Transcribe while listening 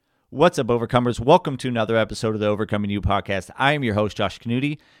What's up, Overcomers? Welcome to another episode of the Overcoming You podcast. I am your host, Josh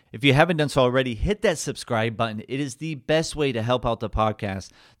Canuti. If you haven't done so already, hit that subscribe button. It is the best way to help out the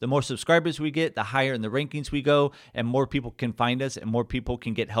podcast. The more subscribers we get, the higher in the rankings we go, and more people can find us, and more people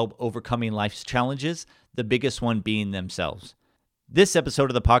can get help overcoming life's challenges, the biggest one being themselves. This episode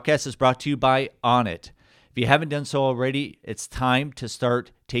of the podcast is brought to you by Onnit. If you haven't done so already, it's time to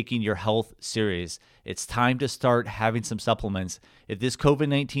start taking your health serious. It's time to start having some supplements. If this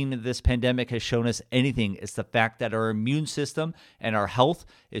COVID-19, this pandemic has shown us anything, it's the fact that our immune system and our health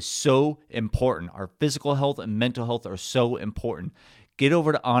is so important. Our physical health and mental health are so important. Get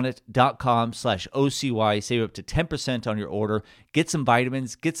over to onnit.com/OCY, save up to 10% on your order. Get some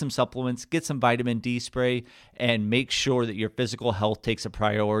vitamins, get some supplements, get some vitamin D spray, and make sure that your physical health takes a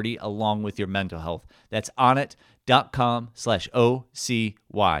priority along with your mental health. That's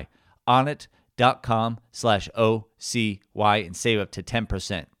onnit.com/OCY. onnit.com/OCY and save up to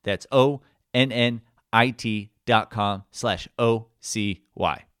 10%. That's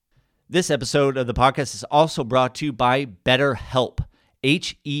ONNIT.com/OCY. This episode of the podcast is also brought to you by BetterHelp.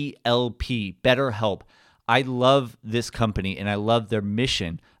 HELP, BetterHelp. I love this company and I love their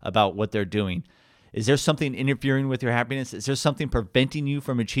mission about what they're doing. Is there something interfering with your happiness? Is there something preventing you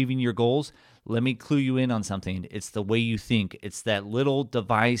from achieving your goals? Let me clue you in on something. It's the way you think. It's that little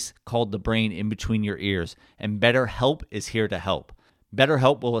device called the brain in between your ears. And BetterHelp is here to help.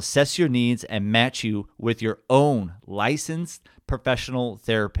 BetterHelp will assess your needs and match you with your own licensed professional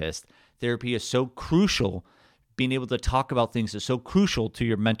therapist. Therapy is so crucial. Being able to talk about things is so crucial to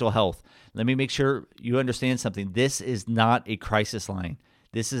your mental health. Let me make sure you understand something. This is not a crisis line.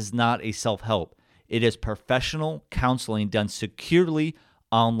 This is not a self-help. It is professional counseling done securely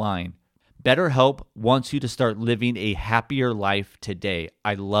online. BetterHelp wants you to start living a happier life today.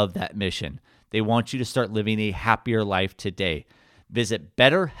 I love that mission. They want you to start living a happier life today. Visit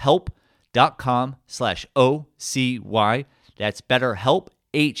betterhelp.com/OCY. That's BetterHelp,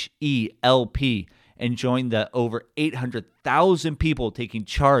 HELP. And join the over 800,000 people taking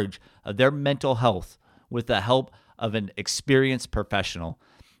charge of their mental health with the help of an experienced professional.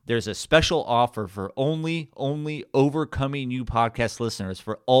 There's a special offer for only Overcoming You podcast listeners,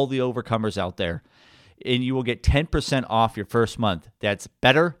 for all the overcomers out there. And you will get 10% off your first month. That's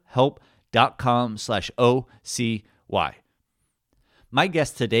betterhelp.com/OCY. My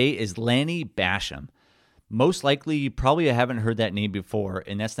guest today is Lanny Bassham. Most likely, you probably haven't heard that name before,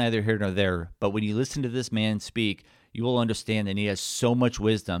 and that's neither here nor there. But when you listen to this man speak, you will understand that he has so much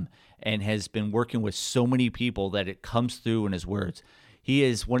wisdom and has been working with so many people that it comes through in his words. He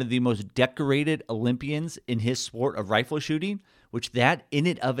is one of the most decorated Olympians in his sport of rifle shooting, which that in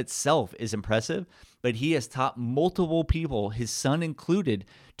and of itself is impressive. But he has taught multiple people, his son included,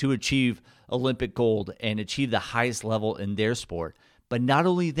 to achieve Olympic gold and achieve the highest level in their sport. But not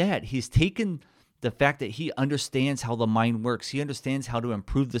only that, he's taken the fact that he understands how the mind works. He understands how to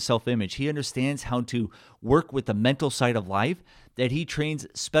improve the self-image. He understands how to work with the mental side of life, that he trains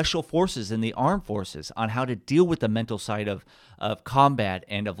special forces in the armed forces on how to deal with the mental side of combat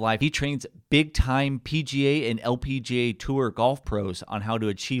and of life. He trains big-time PGA and LPGA Tour golf pros on how to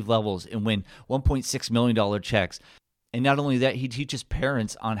achieve levels and win $1.6 million checks. And not only that, he teaches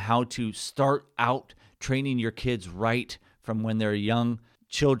parents on how to start out training your kids right from when they're young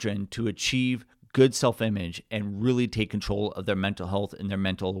children to achieve good self-image and really take control of their mental health and their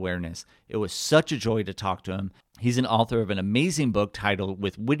mental awareness. It was such a joy to talk to him. He's an author of an amazing book titled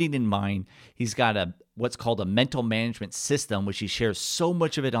With Winning in Mind. He's got what's called a mental management system, which he shares so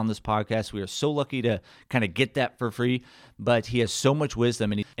much of it on this podcast. We are so lucky to kind of get that for free, but he has so much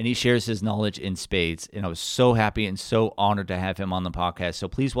wisdom and he shares his knowledge in spades. And I was so happy and so honored to have him on the podcast. So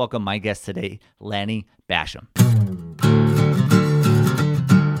please welcome my guest today, Lanny Bassham.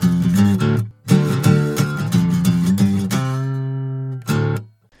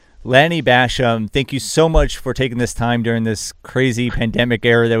 Lanny Bassham, thank you so much for taking this time during this crazy pandemic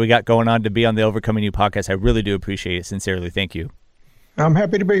era that we got going on to be on the Overcoming You podcast. I really do appreciate it. Sincerely, thank you. I'm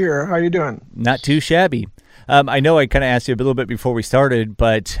happy to be here. How are you doing? Not too shabby. I know I kind of asked you a little bit before we started,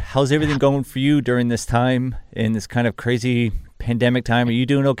 but how's everything going for you during this time, in this kind of crazy pandemic time? Are you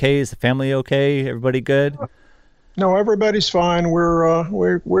doing okay? Is the family okay? Everybody good? No, everybody's fine.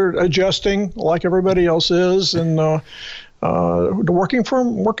 We're adjusting like everybody else is, and working out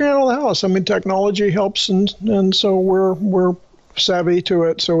of the house. I mean, technology helps, and so we're savvy to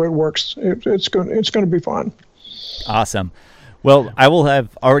it, so it works. It's going to be fun. Awesome. Well, I will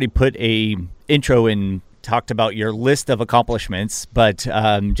have already put a intro and talked about your list of accomplishments, but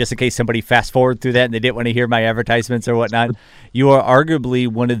just in case somebody fast forward through that and they didn't want to hear my advertisements or whatnot, you are arguably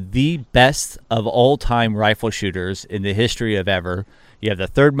one of the best of all time rifle shooters in the history of ever. You have the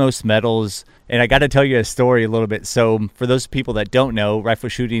third most medals. And I got to tell you a story a little bit. So for those people that don't know, rifle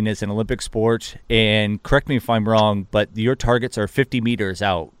shooting is an Olympic sport. And correct me if I'm wrong, but your targets are 50 meters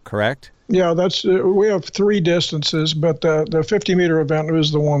out, correct? Yeah, that's we have 3 distances, but the 50-meter event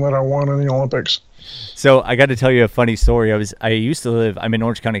was the one that I won in the Olympics. So I got to tell you a funny story. I'm in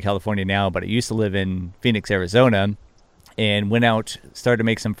Orange County, California now, but I used to live in Phoenix, Arizona, and went out, started to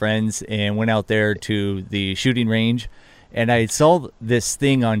make some friends, and went out there to the shooting range. And I saw this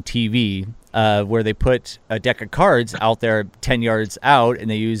thing on TV where they put a deck of cards out there 10 yards out,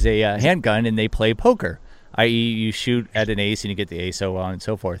 and they use a handgun, and they play poker, i.e. you shoot at an ace, and you get the ace, so on and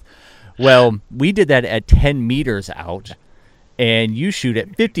so forth. Well, we did that at 10 meters out, and you shoot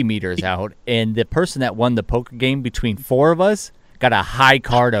at 50 meters out, and the person that won the poker game between 4 of us got a high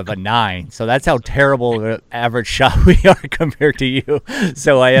card of a 9. So that's how terrible an average shot we are compared to you.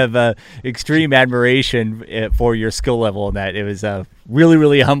 So I have extreme admiration for your skill level in that. It was really,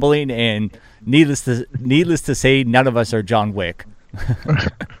 really humbling, and needless to say, none of us are John Wick.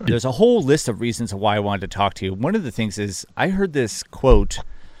 There's a whole list of reasons why I wanted to talk to you. One of the things is I heard this quote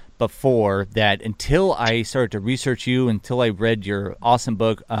before that until I started to research you, until I read your awesome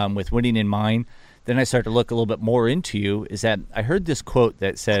book with Winning in Mind, then I started to look a little bit more into you, is that I heard this quote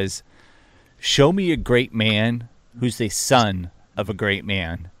that says, "Show me a great man who's the son of a great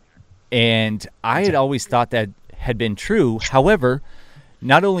man." And I had always thought that had been true. However,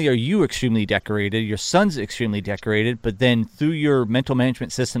 not only are you extremely decorated, your son's extremely decorated, but then through your mental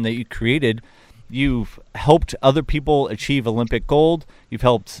management system that you created, you've helped other people achieve Olympic gold. You've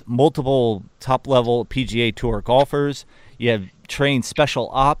helped multiple top-level PGA Tour golfers. You have trained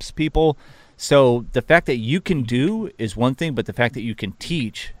special ops people. So the fact that you can do is one thing, but the fact that you can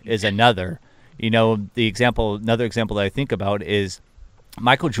teach is another. You know, another example that I think about is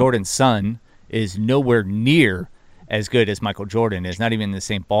Michael Jordan's son is nowhere near as good as Michael Jordan is, not even in the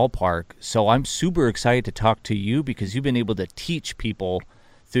same ballpark. So I'm super excited to talk to you because you've been able to teach people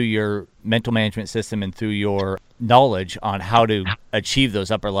through your mental management system and through your knowledge on how to achieve those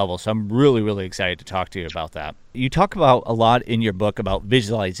upper levels. So I'm really, really excited to talk to you about that. You talk about a lot in your book about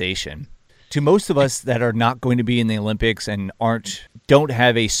visualization. To most of us that are not going to be in the Olympics and don't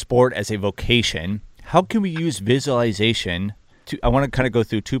have a sport as a vocation, how can we use visualization I want to kind of go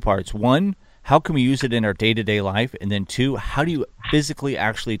through 2 parts. 1, how can we use it in our day-to-day life? And then 2, how do you physically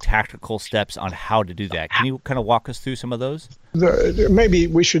actually tactical steps on how to do that? Can you kind of walk us through some of those? Maybe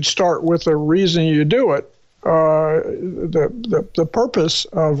we should start with the reason you do it. The purpose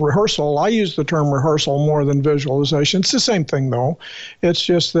of rehearsal, I use the term rehearsal more than visualization. It's the same thing, though. It's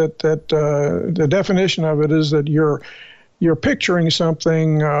just that the definition of it is that you're picturing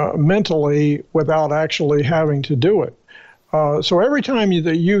something mentally without actually having to do it. So every time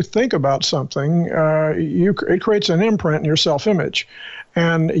you think about something, it creates an imprint in your self-image,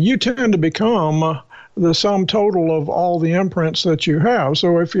 and you tend to become the sum total of all the imprints that you have.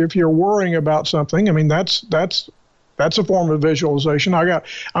 So if you're worrying about something, I mean that's a form of visualization.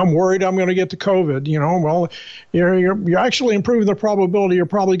 I'm worried I'm going to get the COVID. Well, you're actually improving the probability you're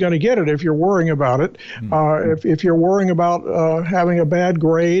probably going to get it if you're worrying about it. If you're worrying about having a bad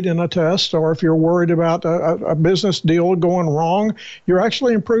grade in a test, or if you're worried about a business deal going wrong, you're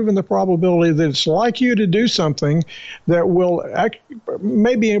actually improving the probability that it's like you to do something that will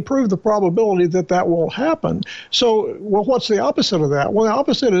maybe improve the probability that will happen. So, well, what's the opposite of that? Well, the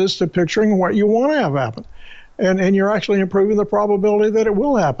opposite is to picturing what you want to have happen. And you're actually improving the probability that it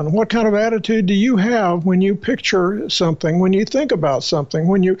will happen. What kind of attitude do you have when you picture something, when you think about something,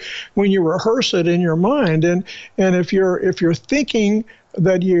 when you rehearse it in your mind? And if you're thinking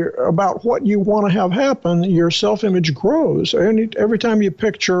about what you want to have happen, your self-image grows. And every time you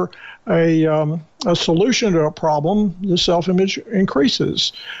picture a solution to a problem, the self-image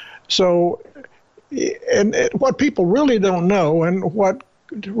increases. So, and what people really don't know, and what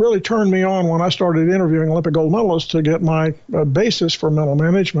really turned me on when I started interviewing Olympic gold medalists to get my basis for mental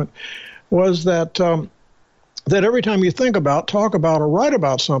management, was that every time you think about, talk about, or write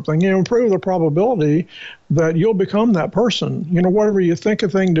about something, you improve the probability that you'll become that person. Whatever you think a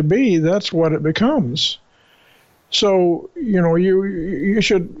thing to be, that's what it becomes. So, you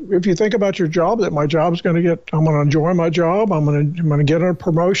should, if you think about your job, that my job's I'm going to enjoy my job, I'm going to get a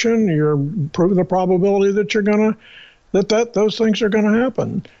promotion, you're improving the probability that you're going to those things are going to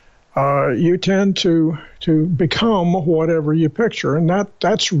happen. You tend to become whatever you picture, and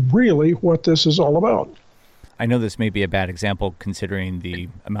that's really what this is all about. I know this may be a bad example considering the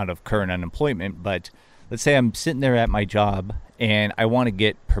amount of current unemployment, but let's say I'm sitting there at my job and I want to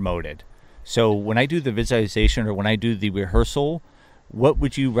get promoted. So when I do the visualization or when I do the rehearsal, what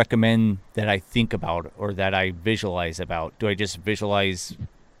would you recommend that I think about or that I visualize about? Do I just visualize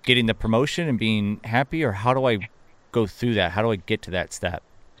getting the promotion and being happy, or how do I go through that? How do I get to that step?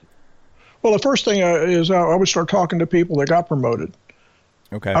 Well, the first thing is I would start talking to people that got promoted.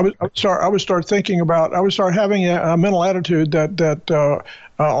 Okay. I would start thinking about. I would start having a mental attitude that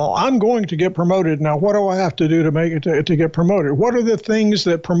I'm going to get promoted. Now, what do I have to do to make it to get promoted? What are the things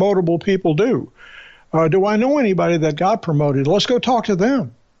that promotable people do? Do I know anybody that got promoted? Let's go talk to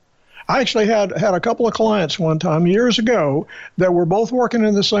them. I actually had a couple of clients one time years ago that were both working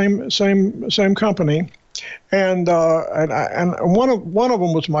in the same company, and one of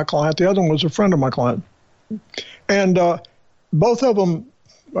them was my client. The other one was a friend of my client, and both of them.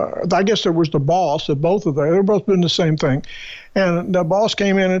 I guess there was the boss of both of them. They were both doing the same thing. And the boss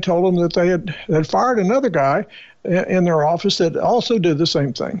came in and told them that they had fired another guy in their office that also did the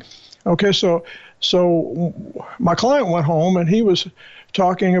same thing. Okay, so my client went home and he was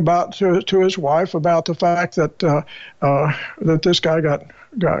talking about to his wife about the fact that that this guy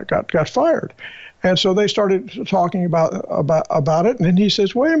got fired. And so they started talking about it, and then he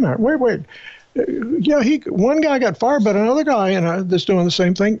says, wait a minute, wait. Yeah, one guy got fired, but another guy that's doing the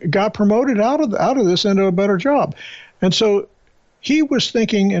same thing got promoted out of this into a better job. And so he was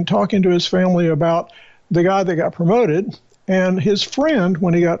thinking and talking to his family about the guy that got promoted, and his friend,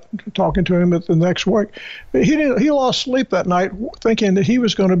 when he got talking to him at the next week, he lost sleep that night thinking that he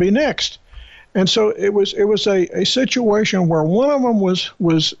was going to be next. And so it was a situation where one of them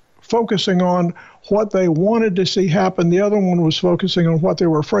was focusing on what they wanted to see happen. The other one was focusing on what they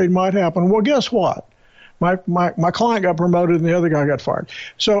were afraid might happen. Well, guess what? My client got promoted and the other guy got fired.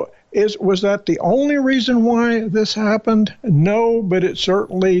 So was that the only reason why this happened? No, but it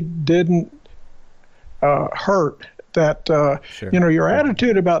certainly didn't hurt. That Sure. Your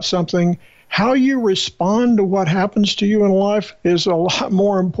attitude about something, how you respond to what happens to you in life is a lot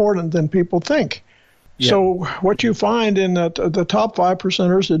more important than people think. Yeah. So what you find in the top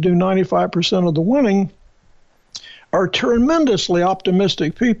 5%ers that do 95% of the winning are tremendously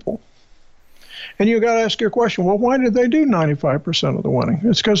optimistic people. And you got to ask your question, well, why did they do 95% of the winning?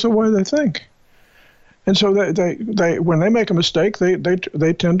 It's because of the way they think. And so they when they make a mistake, they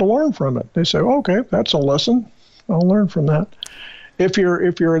tend to learn from it. They say, okay, that's a lesson. I'll learn from that. If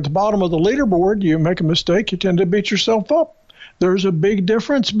you're at the bottom of the leaderboard, you make a mistake, you tend to beat yourself up. There's a big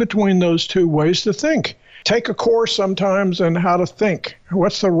difference between those two ways to think. Take a course sometimes in how to think.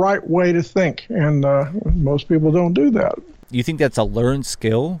 What's the right way to think? And most people don't do that. You think that's a learned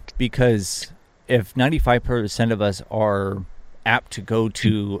skill? Because if 95% of us are apt to go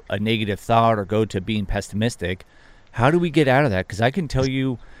to a negative thought or go to being pessimistic, how do we get out of that? Because I can tell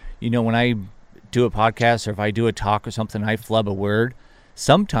you, when I do a podcast or if I do a talk or something, I flub a word.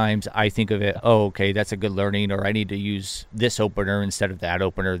 Sometimes I think of it, oh, okay, that's a good learning, or I need to use this opener instead of that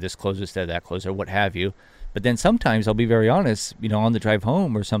opener, this closer instead of that closer, what have you. But then sometimes I'll be very honest, on the drive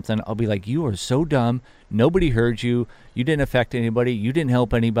home or something, I'll be like, you are so dumb. Nobody heard you. You didn't affect anybody. You didn't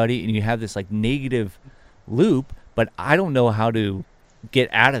help anybody. And you have this like negative loop, but I don't know how to get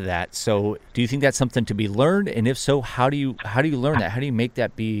out of that. So do you think that's something to be learned? And if so, how do you learn that? How do you make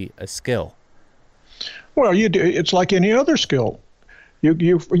that be a skill? Well, it's like any other skill.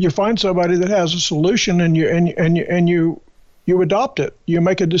 You find somebody that has a solution and you adopt it. You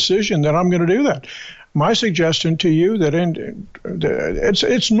make a decision that I'm going to do that. My suggestion to you that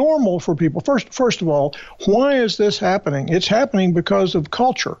it's normal for people. First of all, why is this happening? It's happening because of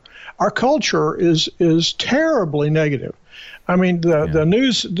culture. Our culture is terribly negative. I mean,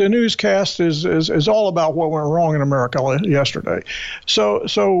 the newscast is all about what went wrong in America yesterday.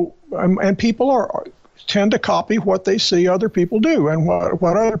 So people tend to copy what they see other people do, and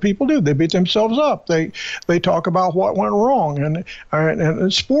what other people do. They beat themselves up. They talk about what went wrong, and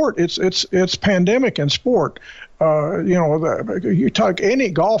in sport, it's pandemic in sport. You talk any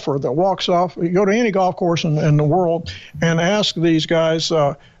golfer that walks off. You go to any golf course in the world and ask these guys,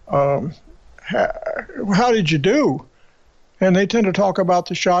 how did you do? And they tend to talk about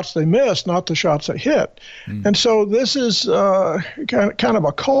the shots they missed, not the shots they hit. Mm. And so this is kind of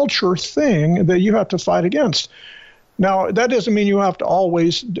a culture thing that you have to fight against. Now, that doesn't mean you have to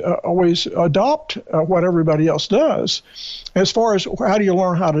always adopt what everybody else does. As far as how do you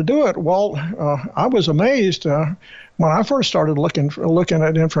learn how to do it, well, I was amazed when I first started looking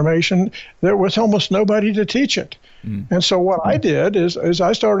at information. There was almost nobody to teach it. Mm. And so what I did is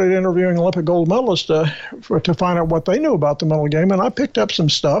I started interviewing Olympic gold medalists to find out what they knew about the mental game, and I picked up some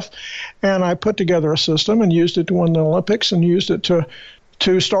stuff, and I put together a system and used it to win the Olympics and used it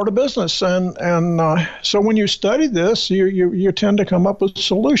to start a business. And so when you study this, you tend to come up with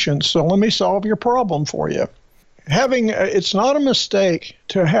solutions. So let me solve your problem for you. It's not a mistake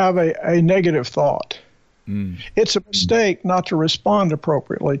to have a negative thought. It's a mistake not to respond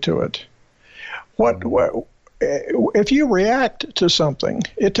appropriately to it. If you react to something,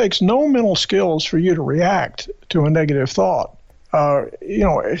 it takes no mental skills for you to react to a negative thought.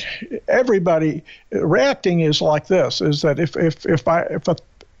 Everybody reacting is like this: is that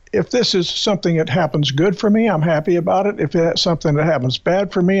if this is something that happens good for me, I'm happy about it. If it's something that happens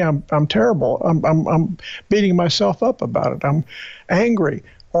bad for me, I'm terrible. I'm beating myself up about it. I'm angry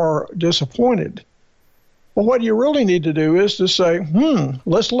or disappointed. Well, what you really need to do is to say,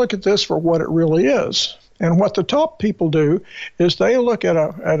 let's look at this for what it really is. And what the top people do is they look at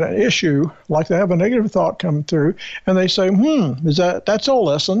an issue, like they have a negative thought come through, and they say, that's a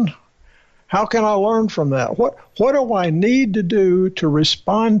lesson. How can I learn from that? What do I need to do to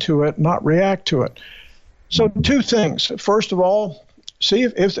respond to it, not react to it? So 2 things. First of all, see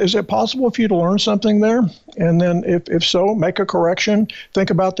if is it possible for you to learn something there? And then if so, make a correction. Think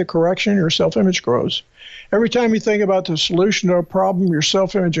about the correction, your self-image grows. Every time you think about the solution to a problem, your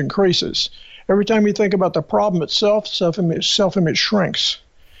self-image increases. Every time you think about the problem itself, self-image shrinks.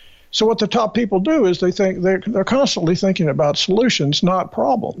 So what the top people do is they're constantly thinking about solutions, not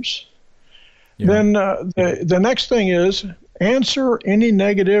problems. Yeah. Then the next thing is answer any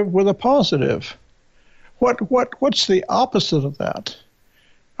negative with a positive. What's the opposite of that?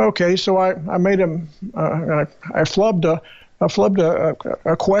 Okay, so I made I flubbed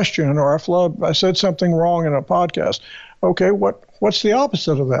a question, or I said something wrong in a podcast. Okay, what's the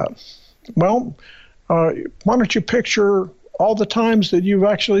opposite of that? Well, why don't you picture all the times that you've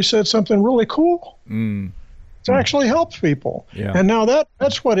actually said something really cool? It actually helps people. Yeah. And now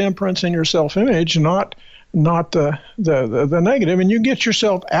that's what imprints in your self-image, not the negative, and you get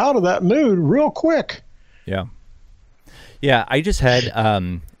yourself out of that mood real quick. Yeah. Yeah, I just had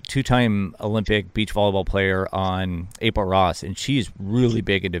 2-time Olympic beach volleyball player on, April Ross, and she's really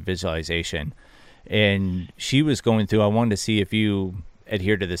big into visualization. And she was going through, I wanted to see if you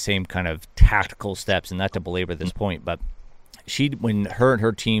adhere to the same kind of tactical steps, and not to belabor this point, but when her and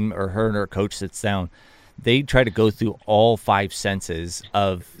her team, or her and her coach sits down, they try to go through all 5 senses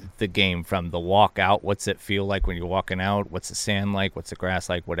of the game, from the walk out, what's it feel like when you're walking out, what's the sand like, what's the grass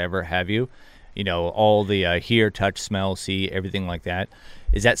like, whatever have you, all the hear, touch, smell, see, everything like that.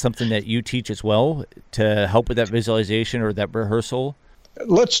 Is that something that you teach as well to help with that visualization or that rehearsal?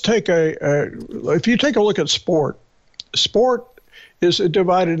 Let's take if you take a look at sport is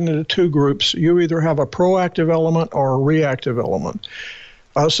divided into 2 groups. You either have a proactive element or a reactive element.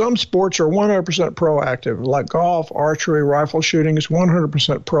 Some sports are 100% proactive, like golf, archery, rifle shooting is 100%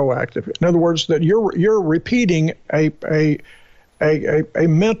 proactive. In other words, that you're repeating a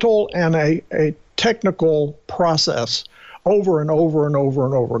mental and a technical process over and over and over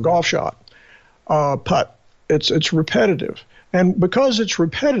and over. Golf shot, putt, it's repetitive. And because it's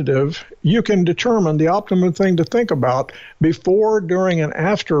repetitive, you can determine the optimum thing to think about before, during, and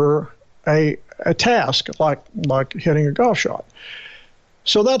after a task, like hitting a golf shot.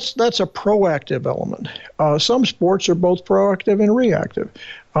 So that's a proactive element. Some sports are both proactive and reactive.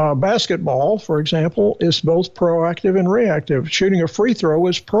 Basketball, for example, is both proactive and reactive. Shooting a free throw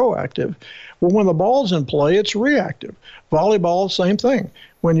is proactive. Well, when the ball's in play, it's reactive. Volleyball, same thing.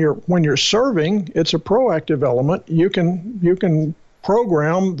 When you're serving, it's a proactive element. You can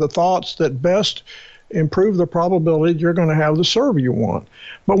program the thoughts that best improve the probability you're going to have the serve you want.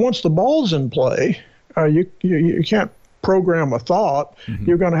 But once the ball's in play, you can't program a thought. Mm-hmm.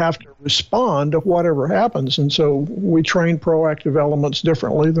 You're going to have to respond to whatever happens. And so we train proactive elements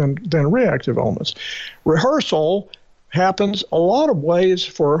differently than reactive elements. Rehearsal happens a lot of ways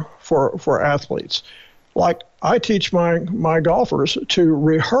for athletes. Like I teach my golfers to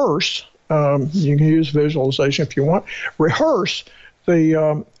rehearse. You can use visualization if you want. Rehearse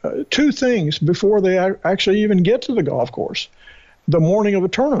the 2 things before they actually even get to the golf course. The morning of a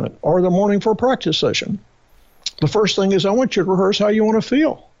tournament or the morning for a practice session. The first thing is I want you to rehearse how you want to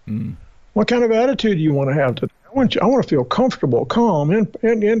feel. What kind of attitude do you want to have today? I want to feel comfortable, calm,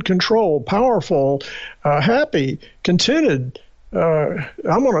 in control, powerful, happy, contented. I'm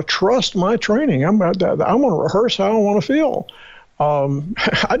going to trust my training. I'm going to rehearse how I want to feel.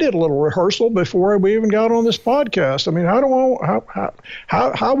 I did a little rehearsal before we even got on this podcast. I mean,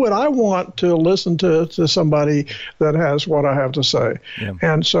 how would I want to listen to somebody that has what I have to say? Yeah.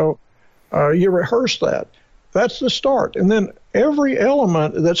 And so you rehearse that. That's the start. And then every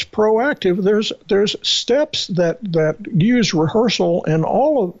element that's proactive, there's steps that use rehearsal in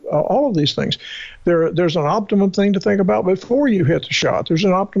all of these things. There's an optimum thing to think about before you hit the shot. There's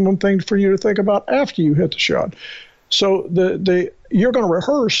an optimum thing for you to think about after you hit the shot. So you're going to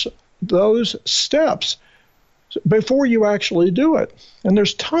rehearse those steps before you actually do it. And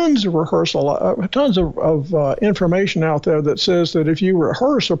there's tons of rehearsal, tons of information out there that says that if you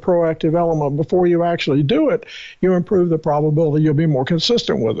rehearse a proactive element before you actually do it, you improve the probability you'll be more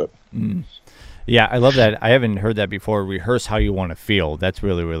consistent with it. Mm. Yeah, I love that. I haven't heard that before. Rehearse how you want to feel. That's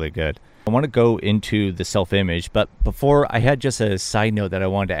really, really good. I want to go into the self-image, but before, I had just a side note that I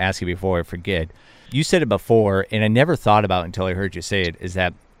wanted to ask you before I forget. You said it before, and I never thought about it until I heard you say it, is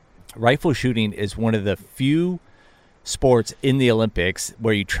that rifle shooting is one of the few sports in the Olympics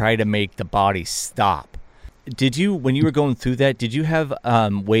where you try to make the body stop. Did you, when you were going through that, did you have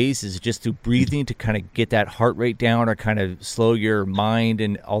ways, is it just through breathing to kind of get that heart rate down or kind of slow your mind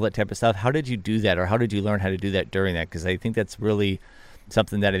and all that type of stuff? How did you do that, or how did you learn how to do that during that? Because I think that's really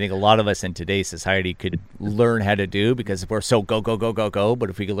something that I think a lot of us in today's society could learn how to do, because we're so go, go, go, go, go. But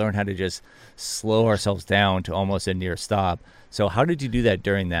if we could learn how to just slow ourselves down to almost a near stop. So how did you do that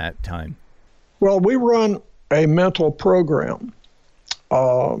during that time? Well, we run a mental program.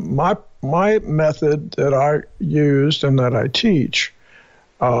 My method that I used and that I teach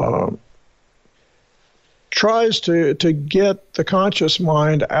tries to get the conscious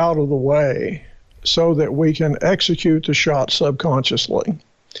mind out of the way so that we can execute the shot subconsciously.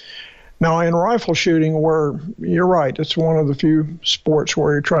 Now, in rifle shooting, where you're right, it's one of the few sports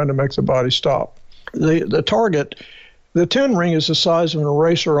where you're trying to make the body stop. The target, the 10 ring, is the size of an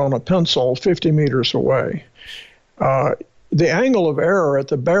eraser on a pencil 50 meters away. The angle of error at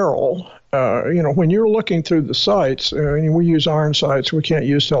the barrel, when you're looking through the sights, we use iron sights, we can't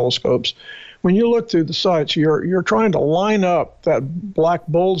use telescopes. When you look through the sights, you're trying to line up that black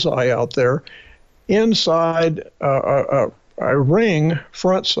bullseye out there inside a ring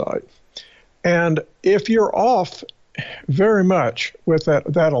front sight. And if you're off very much with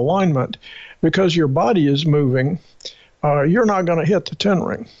that alignment, because your body is moving, you're not going to hit the 10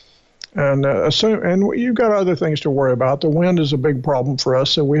 ring. And you've got other things to worry about. The wind is a big problem for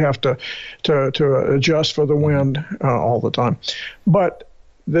us, so we have to adjust for the wind all the time. But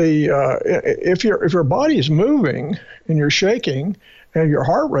if your body is moving and you're shaking and your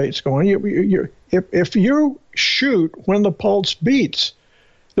heart rate's going, if you shoot when the pulse beats,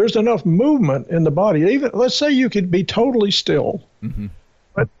 there's enough movement in the body. Even let's say you could be totally still,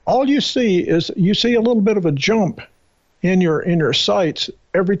 but all you see is a little bit of a jump in your sights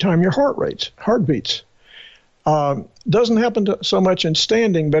every time your heart beats. Doesn't happen so much in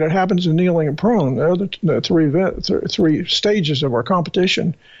standing, but it happens in kneeling and prone. They're the three stages of our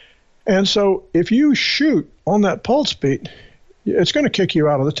competition. And so if you shoot on that pulse beat, it's going to kick you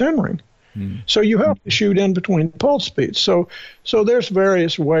out of the 10 ring. So you have to shoot in between pulse beats. So there's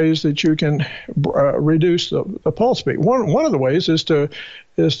various ways that you can reduce the pulse beat. One of the ways is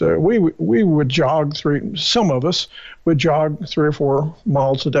we would jog some of us would jog 3 or 4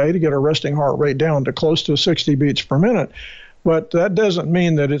 miles a day to get our resting heart rate down to close to 60 beats per minute. But that doesn't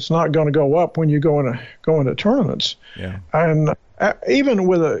mean that it's not going to go up when you go into tournaments. Yeah. And even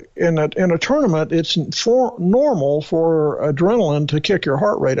in a tournament, it's normal for adrenaline to kick your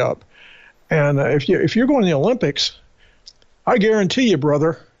heart rate up. And if you're going to the Olympics, I guarantee you,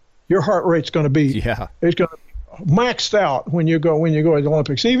 brother, your heart rate's going to be it's going to be maxed out when you go to the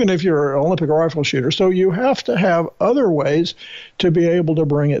Olympics, even if you're an Olympic rifle shooter. So you have to have other ways to be able to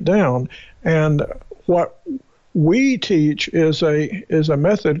bring it down. And what we teach is a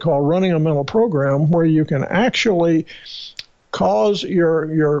method called running a mental program, where you can actually cause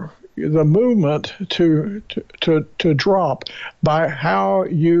the movement to drop by how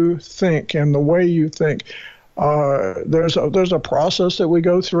you think and the way you think. There's a process that we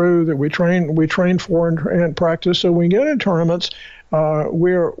go through that we train for and practice. So when we get in tournaments,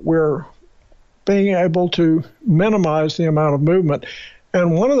 we're being able to minimize the amount of movement.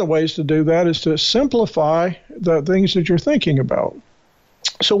 And one of the ways to do that is to simplify the things that you're thinking about.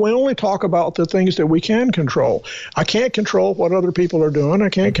 So we only talk about the things that we can control. I can't control what other people are doing. I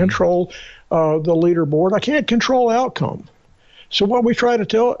can't control the leaderboard. I can't control outcome. So what we try to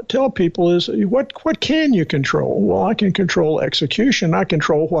tell people is, what can you control? Well, I can control execution. I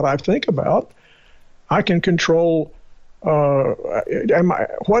control what I think about. I can control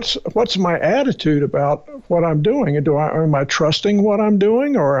what's my attitude about what I'm doing? Am I trusting what I'm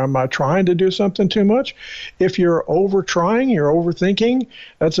doing, or am I trying to do something too much? If you're overtrying, you're overthinking,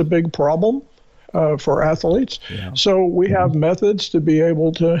 that's a big problem for athletes. Yeah. So we have methods to be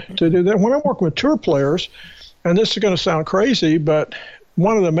able to do that. When I'm working with tour players, and this is going to sound crazy, but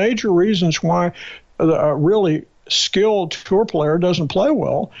one of the major reasons why really skilled tour player doesn't play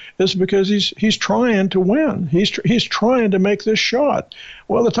well is because he's trying to win. He's trying to make this shot.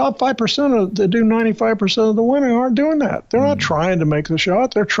 Well, the top 5% that do 95% of the winning aren't doing that. They're not trying to make the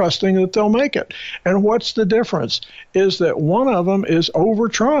shot. They're trusting that they'll make it. And what's the difference? Is that one of them is over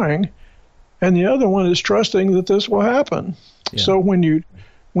trying, and the other one is trusting that this will happen. Yeah. So when you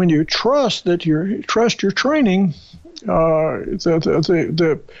trust your training,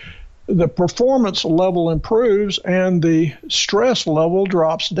 the performance level improves and the stress level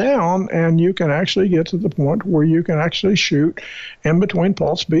drops down, and you can actually get to the point where you can actually shoot in between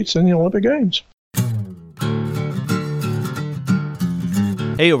pulse beats in the Olympic Games.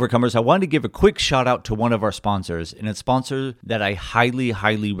 Hey, Overcomers, I wanted to give a quick shout out to one of our sponsors, and a sponsor that I highly,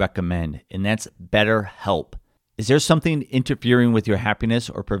 highly recommend, and that's BetterHelp. Is there something interfering with your happiness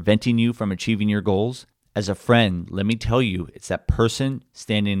or preventing you from achieving your goals? As a friend, let me tell you, it's that person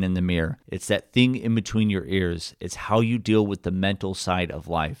standing in the mirror. It's that thing in between your ears. It's how you deal with the mental side of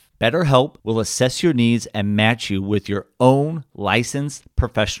life. BetterHelp will assess your needs and match you with your own licensed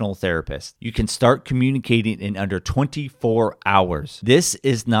professional therapist. You can start communicating in under 24 hours. This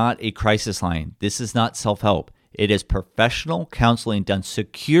is not a crisis line. This is not self-help. It is professional counseling done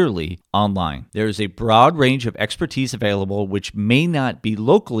securely online. There is a broad range of expertise available, which may not be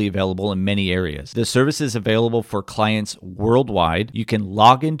locally available in many areas. The service is available for clients worldwide. You can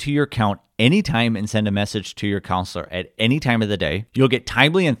log into your account anytime and send a message to your counselor at any time of the day. You'll get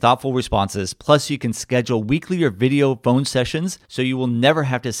timely and thoughtful responses. Plus, you can schedule weekly or video phone sessions, so you will never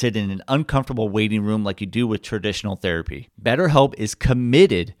have to sit in an uncomfortable waiting room like you do with traditional therapy. BetterHelp is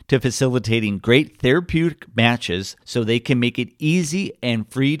committed to facilitating great therapeutic matches so they can make it easy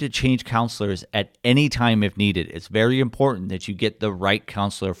and free to change counselors at any time if needed. It's very important that you get the right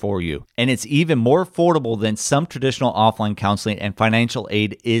counselor for you. And it's even more affordable than some traditional offline counseling, and financial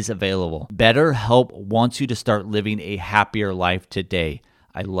aid is available. BetterHelp wants you to start living a happier life today.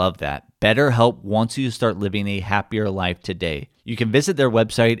 I love that. BetterHelp wants you to start living a happier life today. You can visit their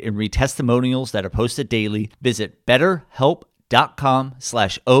website and read testimonials that are posted daily. Visit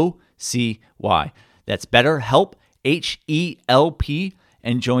betterhelp.com/OCY. That's BetterHelp, HELP,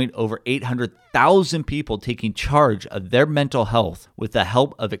 and join over 800,000 people taking charge of their mental health with the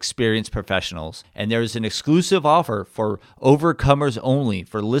help of experienced professionals. And there is an exclusive offer for Overcomers only,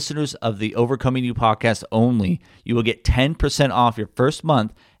 for listeners of the Overcoming You podcast only. You will get 10% off your first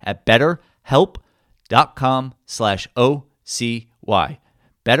month at betterhelp.com/OCY.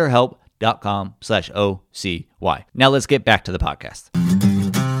 betterhelp.com/OCY. Now let's get back to the podcast.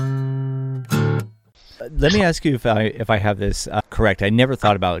 Let me ask you if I have this correct. I never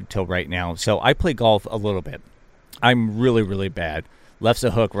thought about it until right now. So I play golf a little bit. I'm really, really bad. Left's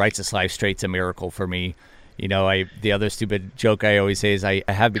a hook, right's a slide, straight's a miracle for me. You know, the other stupid joke I always say is I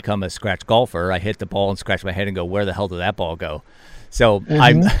have become a scratch golfer. I hit the ball and scratch my head and go, where the hell did that ball go? So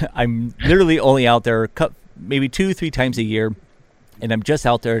I'm literally only out there maybe 2-3 times a year. And I'm just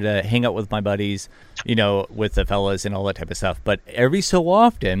out there to hang out with my buddies, you know, with the fellas and all that type of stuff. But every so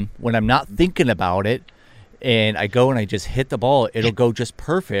often, when I'm not thinking about it, and I go and I just hit the ball, it'll go just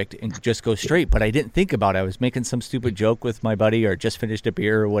perfect and just go straight. But I didn't think about it. I was making some stupid joke with my buddy or just finished a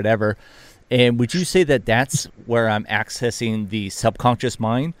beer or whatever. And would you say that that's where I'm accessing the subconscious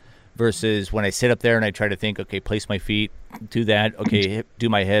mind versus when I sit up there and I try to think, okay, place my feet, do that, okay, do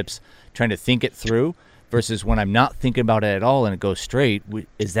my hips, trying to think it through? Versus when I'm not thinking about it at all and it goes straight,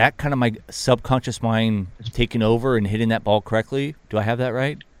 is that kind of my subconscious mind taking over and hitting that ball correctly? Do I have that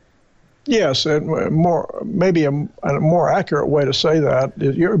right? Yes, and maybe a more accurate way to say that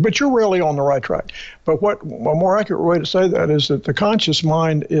is, but you're really on the right track. But a more accurate way to say that is that the conscious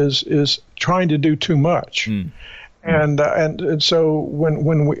mind is trying to do too much. And so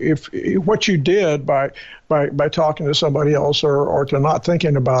if what you did by talking to somebody else or to not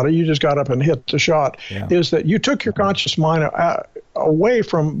thinking about it, you just got up and hit the shot, is that you took your conscious mind away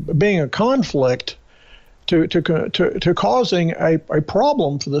from being a conflict to causing a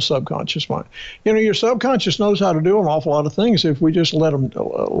problem for the subconscious mind. You know, your subconscious knows how to do an awful lot of things if we just let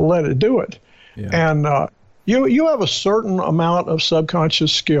it do it. Yeah. And You have a certain amount of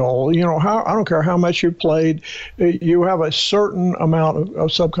subconscious skill. You know, I don't care how much you've played, you have a certain amount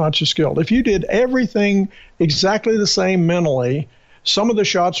of subconscious skill. If you did everything exactly the same mentally, some of the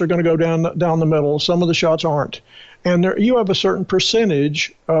shots are going to go down the middle, some of the shots aren't. And you have a certain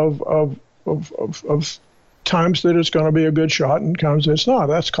percentage of times that it's going to be a good shot and times it's not.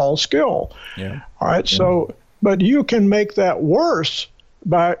 That's called skill. Yeah. All right. Yeah. So, but you can make that worse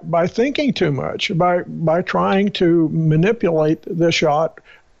by thinking too much, by trying to manipulate the shot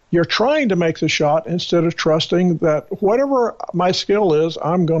you're trying to make the shot instead of trusting that whatever my skill is,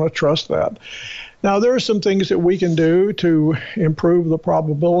 I'm going to trust that. Now, there are some things that we can do to improve the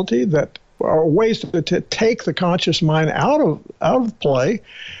probability, that are ways to take the conscious mind out of play.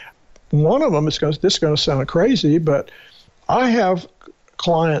 One of them is this is going to sound crazy, but I have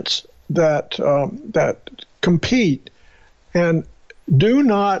clients that compete and do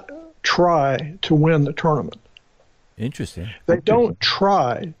not try to win the tournament. Interesting. They don't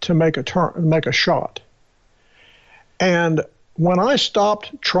try to make a shot. And when I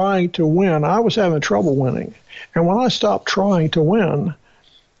stopped trying to win, I was having trouble winning. And when I stopped trying to win,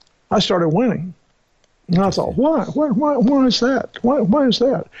 I started winning. And I thought, why is that? Why is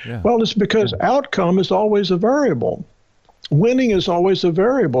that? Yeah. Well, it's because outcome is always a variable. Winning is always a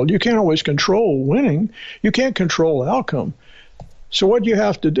variable. You can't always control winning. You can't control outcome. So what you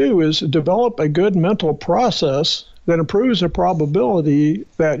have to do is develop a good mental process that improves the probability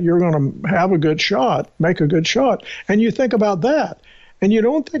that you're going to have a good shot, make a good shot. And you think about that. And you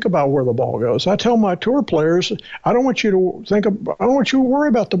don't think about where the ball goes. I tell my tour players, I don't want you to worry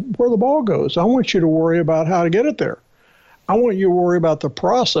about where the ball goes. I want you to worry about how to get it there. I want you to worry about the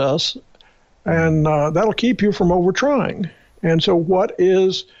process, and that'll keep you from over trying. And so what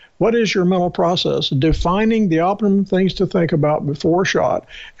is your mental process? Defining the optimum things to think about before a shot,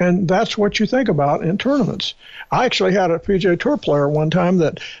 and that's what you think about in tournaments. I actually had a PGA Tour player one time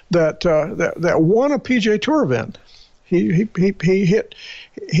that won a PGA Tour event. He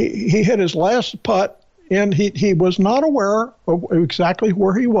hit his last putt, and he was not aware of exactly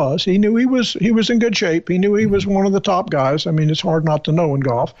where he was. He knew he was in good shape. He knew he was one of the top guys. I mean, it's hard not to know in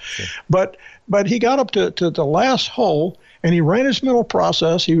golf. Sure. But he got up to the last hole, and he ran his mental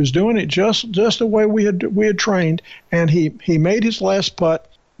process. He was doing it just the way we had trained, and he made his last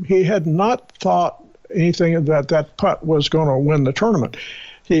putt. He had not thought anything that putt was going to win the tournament.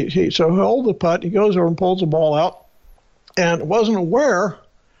 So he holds the putt. He goes over and pulls the ball out, and wasn't aware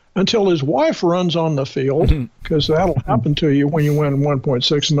until his wife runs on the field, because that'll happen to you when you win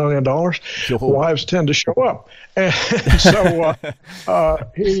 $1.6 million. Sure. Wives tend to show up. And so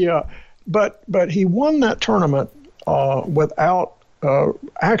but he won that tournament without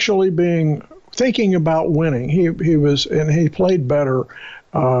actually thinking about winning. He played better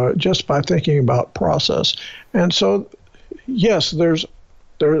just by thinking about process. And so, yes, there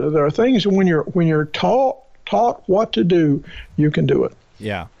are things when you're taught what to do, you can do it.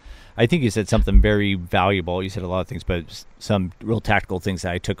 Yeah. I think you said something very valuable. You said a lot of things, but some real tactical things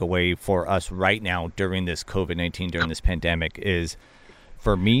that I took away for us right now during this COVID-19, during this pandemic, is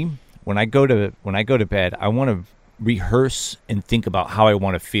for me, when I go to bed, I want to rehearse and think about how I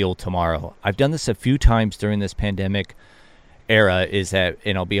want to feel tomorrow. I've done this a few times during this pandemic era, is that,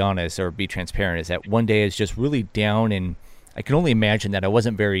 and I'll be honest or be transparent, is that one day is just really down, and I can only imagine that I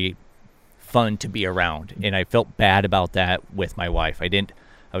wasn't very fun to be around, and I felt bad about that with my wife.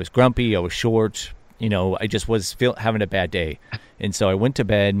 I was grumpy, I was short, I just was having a bad day. And so I went to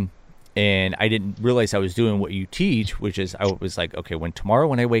bed, and I didn't realize I was doing what you teach, which is I was like, okay, when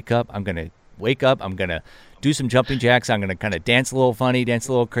I wake up, I'm going to do some jumping jacks. I'm going to kind of dance a little funny, dance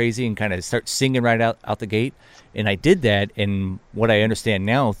a little crazy, and kind of start singing right out the gate. And I did that. And what I understand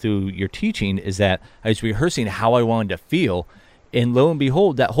now through your teaching is that I was rehearsing how I wanted to feel. And lo and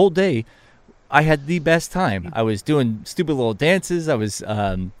behold, that whole day, I had the best time. I was doing stupid little dances. I was,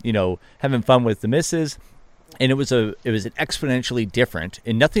 having fun with the missus. And it was an exponentially different,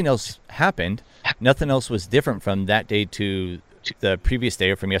 and nothing else happened. Nothing else was different from that day to the previous day,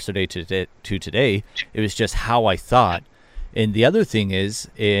 or from yesterday to today. It was just how I thought. And the other thing is,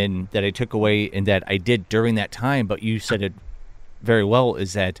 that I took away and that I did during that time, but you said it very well,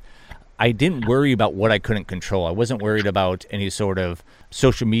 is that I didn't worry about what I couldn't control. I wasn't worried about any sort of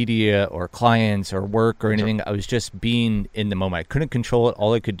social media or clients or work or anything. I was just being in the moment. I couldn't control it.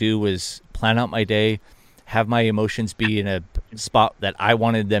 All I could do was plan out my day, have my emotions be in a spot that I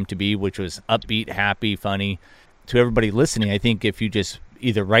wanted them to be, which was upbeat, happy, funny. To everybody listening, I think if you just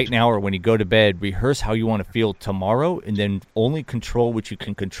either right now or when you go to bed, rehearse how you want to feel tomorrow, and then only control what you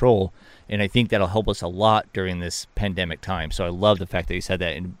can control. And I think that'll help us a lot during this pandemic time. So I love the fact that you said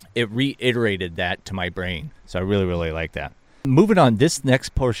that, and it reiterated that to my brain. So I really, really like that. Moving on, this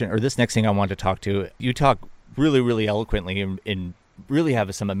next portion, or this next thing I wanted to talk to, you talk really, really eloquently and really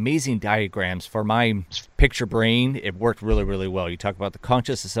have some amazing diagrams for my picture brain. It worked really, really well. You talk about the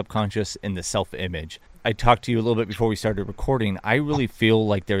conscious, the subconscious, and the self-image. I talked to you a little bit before we started recording. I really feel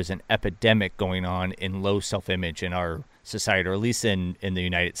like there's an epidemic going on in low self-image in our society, or at least in the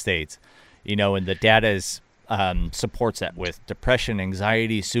United States. And the data supports that, with depression,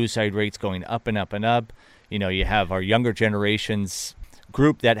 anxiety, suicide rates going up and up and up. You have our younger generations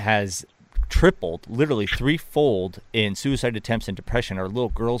group that has tripled, literally threefold in suicide attempts and depression are little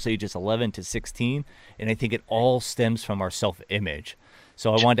girls ages 11 to 16. And I think it all stems from our self-image.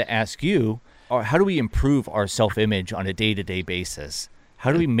 So I wanted to ask you, how do we improve our self-image on a day-to-day basis?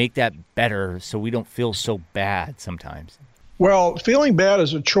 How do we make that better so we don't feel so bad sometimes? Well, feeling bad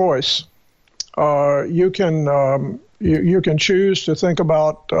is a choice. You can choose to think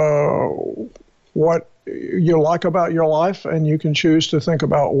about what you like about your life, and you can choose to think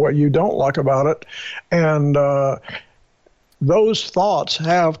about what you don't like about it. And those thoughts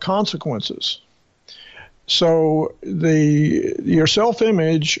have consequences. So your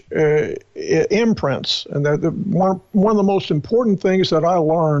self-image it imprints, and one of the most important things that I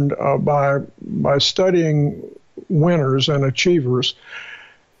learned by studying winners and achievers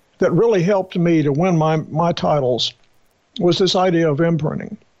that really helped me to win my titles was this idea of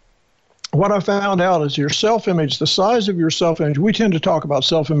imprinting. What I found out is your self-image, the size of your self-image, we tend to talk about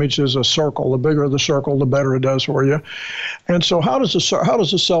self-image as a circle. The bigger the circle, the better it does for you. And so how does the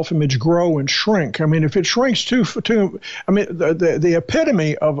self-image grow and shrink? I mean, if it shrinks too I mean, the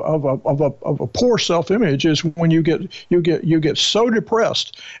epitome of a poor self-image is when you get so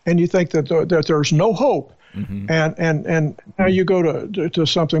depressed and you think that there's no hope. Mm-hmm. And now you go to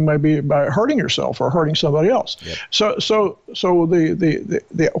something maybe by hurting yourself or hurting somebody else. Yep. So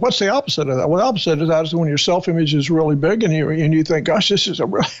the what's the opposite of that? Well, the opposite of that is when your self-image is really big and you think, gosh,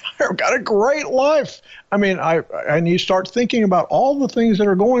 I've got a great life. I mean, and you start thinking about all the things that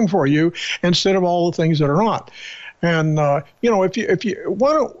are going for you instead of all the things that are not. And if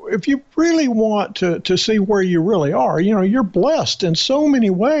you really want to see where you really are, you're blessed in so many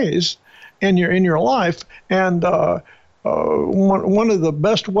ways in your life, and one of the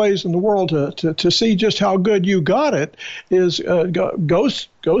best ways in the world to see just how good you got it is go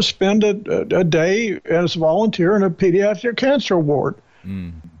spend a day as a volunteer in a pediatric cancer ward.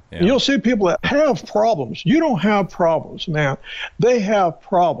 Yeah. You'll see people that have problems. You don't have problems, man. They have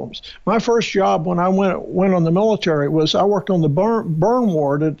problems. My first job when I went on the military was I worked on the burn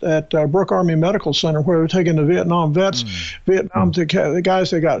ward at Brooke Army Medical Center, where they were taking the Vietnam vets, the guys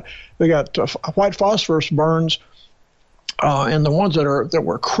they got white phosphorus burns, and the ones that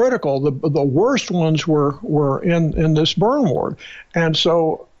were critical. The worst ones were in this burn ward, and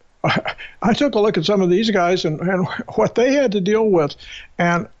so I took a look at some of these guys and what they had to deal with,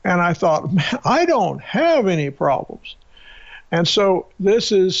 and I thought, man, I don't have any problems. And so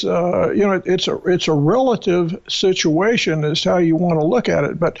this is, it's a relative situation is how you want to look at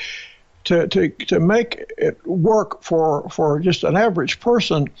it. But to make it work for just an average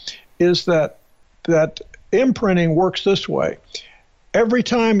person is that imprinting works this way. Every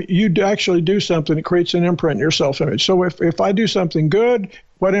time you actually do something, it creates an imprint in your self-image. So if I do something good,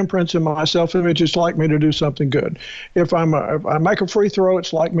 what imprints in my self-image is like me to do something good. If I make a free throw,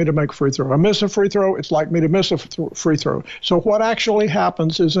 it's like me to make a free throw. If I miss a free throw, it's like me to miss a free throw. So what actually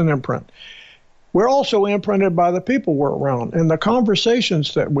happens is an imprint. We're also imprinted by the people we're around and the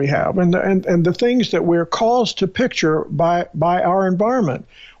conversations that we have and the things that we're caused to picture by our environment.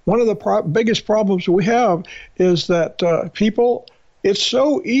 One of the biggest problems we have is that people. It's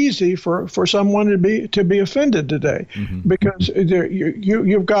so easy for someone to be offended today, mm-hmm. because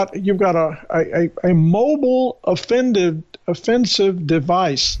you've got a mobile offensive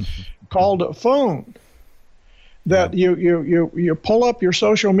device called a phone that you pull up your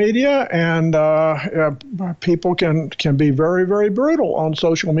social media, and people can be very, very brutal on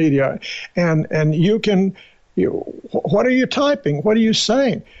social media, and what are you typing? What are you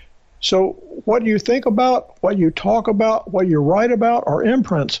saying? So what you think about, what you talk about, what you write about are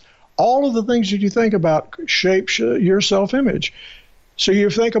imprints. All of the things that you think about shape your self-image. So you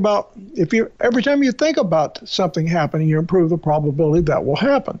think about, every time you think about something happening, you improve the probability that will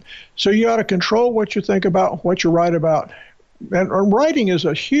happen. So you got to control what you think about, what you write about. And writing is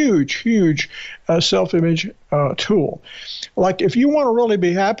a huge self-image tool. Like if you want to really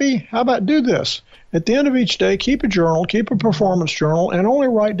be happy, how about do this? At the end of each day, keep a journal, keep a performance journal, and only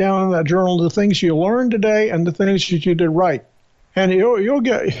write down in that journal the things you learned today and the things that you did right. And you'll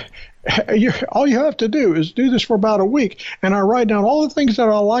get, all you have to do is do this for about a week. And I write down all the things that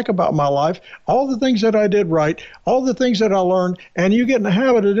I like about my life, all the things that I did right, all the things that I learned, and you get in the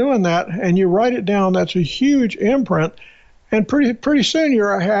habit of doing that, and you write it down. That's a huge imprint. And pretty soon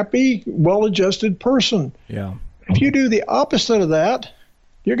you're a happy, well-adjusted person. Yeah. If you do the opposite of that,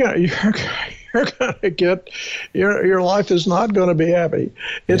 you're gonna get your life is not going to be happy.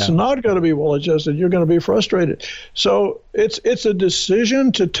 It's not going to be well adjusted. You're going to be frustrated. So it's a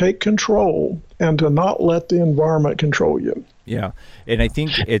decision to take control and to not let the environment control you. Yeah, and I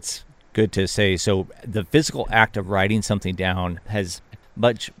think it's good to say. So the physical act of writing something down has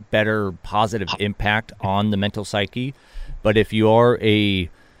much better positive impact on the mental psyche. But if you are a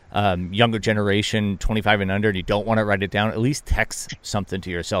younger generation, 25 and under, and you don't want to write it down, at least text something to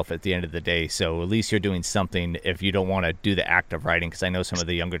yourself at the end of the day. So at least you're doing something if you don't want to do the act of writing, because I know some of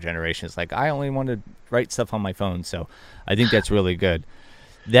the younger generations, like, I only want to write stuff on my phone. So I think that's really good.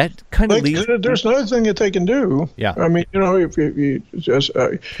 That kind of leads. There's another thing that they can do. Yeah. I mean, if you just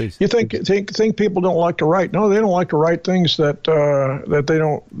you think people don't like to write. No, they don't like to write things that they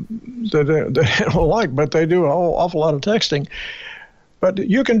don't like, but they do an awful lot of texting. But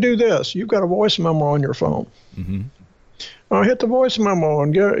you can do this. You've got a voice memo on your phone. Mm-hmm. Hit the voice memo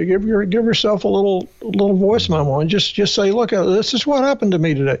and give yourself a little voice memo and just say, look, this is what happened to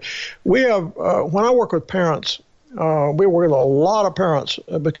me today. We have when I work with parents. We work with a lot of parents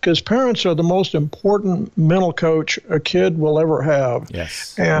because parents are the most important mental coach a kid will ever have.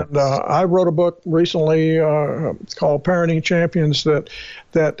 Yes. And I wrote a book recently called Parenting Champions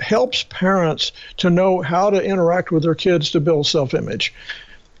that helps parents to know how to interact with their kids to build self-image.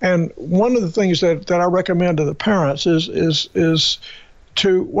 And one of the things that I recommend to the parents is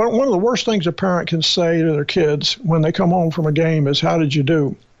to one of the worst things a parent can say to their kids when they come home from a game is, "How did you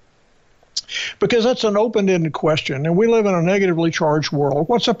do?" Because that's an open-ended question, and we live in a negatively charged world.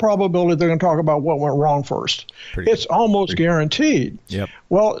 What's the probability they're going to talk about what went wrong first? It's almost guaranteed. Yep.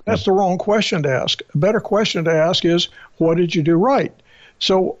 Well, that's the wrong question to ask. A better question to ask is, what did you do right?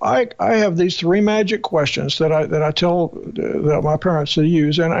 So I have these 3 magic questions that I tell my parents to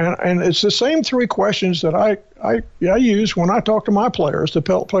use, and it's the same 3 questions that I use when I talk to my players, the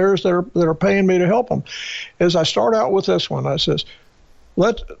players that are paying me to help them. Is I start out with this one. I says,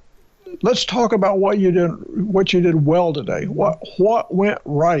 Let's talk about what you did well today. What went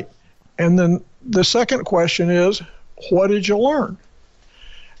right? And then the second question is, what did you learn?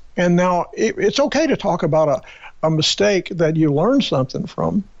 And now it's okay to talk about a mistake that you learned something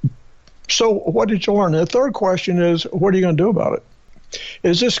from. So what did you learn? And the third question is, what are you going to do about it?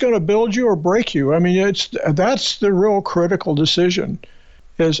 Is this going to build you or break you? I mean, that's the real critical decision.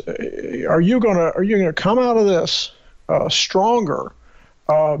 Are you going to come out of this stronger?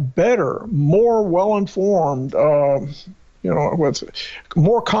 Better, more well-informed, with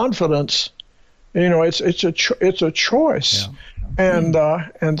more confidence. It's a choice, yeah.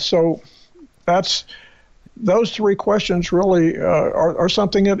 And so that's those 3 questions really are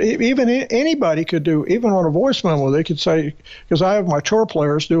something that even anybody could do. Even on a voice memo, they could say, because I have my tour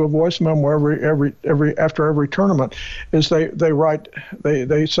players do a voice memo every after every tournament, is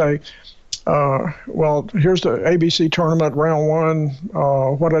they say. Well, here's the ABC tournament, round 1.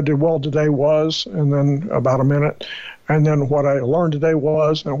 What I did well today was, and then about a minute, and then what I learned today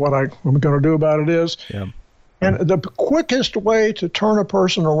was, and what I'm going to do about it is. Yeah. And the quickest way to turn a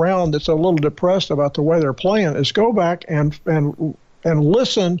person around that's a little depressed about the way they're playing is go back and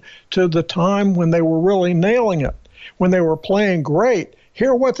listen to the time when they were really nailing it, when they were playing great.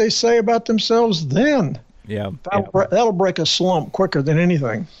 Hear what they say about themselves then. Yeah. That'll break a slump quicker than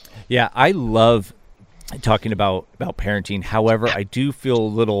anything. Yeah, I love talking about parenting. However, I do feel a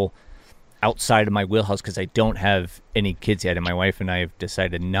little outside of my wheelhouse because I don't have any kids yet, and my wife and I have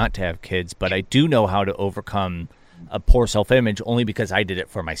decided not to have kids. But I do know how to overcome a poor self-image only because I did it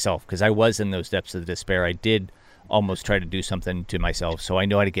for myself, because I was in those depths of despair. I did almost try to do something to myself, so I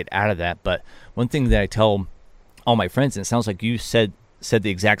know how to get out of that. But one thing that I tell all my friends, and it sounds like you said the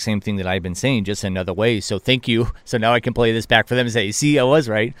exact same thing that I've been saying, just another way. So thank you. So now I can play this back for them and say, see, I was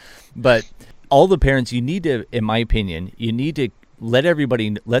right. But all the parents, you need to, in my opinion, you need to let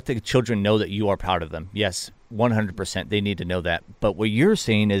the children know that you are proud of them. Yes, 100%. They need to know that. But what you're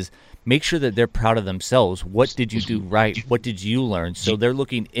saying is make sure that they're proud of themselves. What did you do right? What did you learn? So they're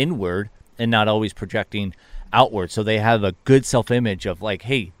looking inward and not always projecting outward, so they have a good self-image of like,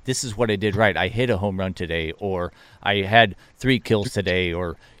 hey, this is what I did right. I hit a home run today, or I had 3 kills today,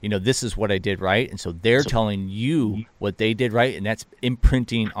 or this is what I did right. And so they're telling you what they did right, and that's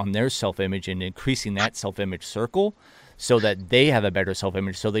imprinting on their self-image and increasing that self-image circle so that they have a better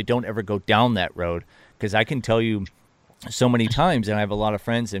self-image, so they don't ever go down that road. Because I can tell you so many times, and I have a lot of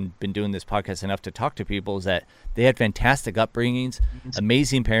friends and been doing this podcast enough to talk to people, is that they had fantastic upbringings,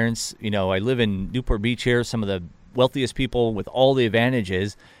 amazing parents. I live in Newport Beach here, some of the wealthiest people with all the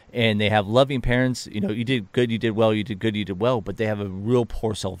advantages, and they have loving parents. You did good, you did well, you did good, you did well, but they have a real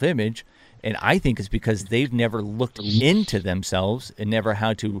poor self-image. And I think it's because they've never looked into themselves and never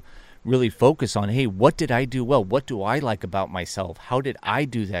had to really focus on, hey, what did I do well? What do I like about myself? How did I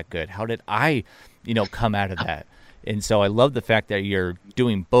do that good? How did I, come out of that? And so I love the fact that you're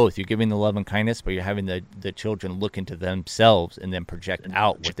doing both. You're giving the love and kindness, but you're having the children look into themselves and then project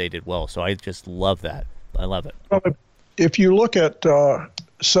out what they did well. So I just love that. I love it. if you look at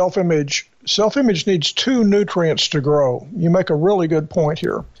self-image needs 2 nutrients to grow. You make a really good point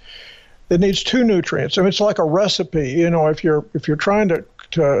here. It needs 2 nutrients. I mean, it's like a recipe. You know, if you're trying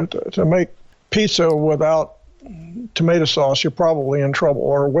to make pizza without tomato sauce, you're probably in trouble,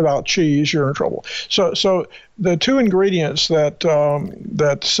 or without cheese, you're in trouble. So the 2 ingredients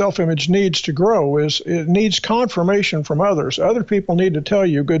that self-image needs to grow is it needs confirmation from others. Other people need to tell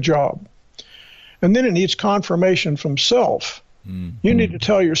you good job, and then it needs confirmation from self. You need to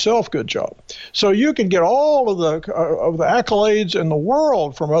tell yourself good job. So you can get all of the accolades in the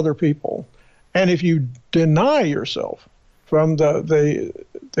world from other people, and if you deny yourself from the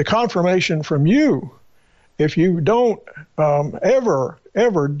confirmation from you, if you don't ever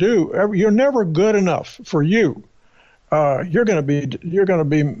do, you're never good enough for you. You're going to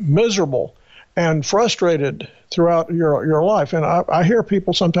be miserable and frustrated throughout your life. And I hear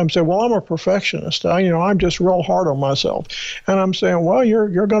people sometimes say, "Well, I'm a perfectionist. I'm just real hard on myself." And I'm saying, "Well,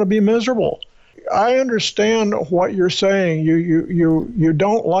 you're going to be miserable." I understand what you're saying. You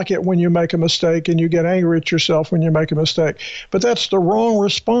don't like it when you make a mistake, and you get angry at yourself when you make a mistake. But that's the wrong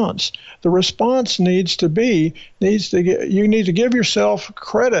response. The response you need to give yourself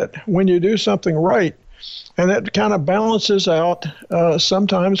credit when you do something right. And that kind of balances out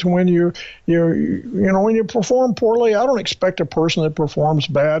sometimes when you perform poorly. I don't expect a person that performs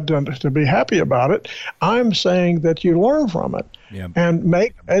bad to be happy about it. I'm saying that you learn from it and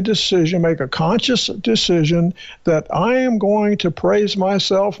make a conscious decision that I am going to praise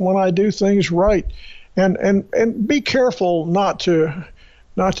myself when I do things right, and be careful not to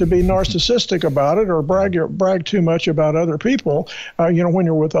be narcissistic about it or brag too much about other people. When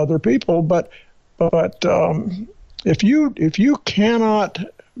you're with other people, But if you cannot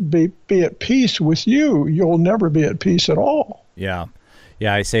be at peace with you, you'll never be at peace at all. Yeah.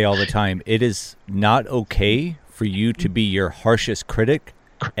 I say all the time, it is not okay for you to be your harshest critic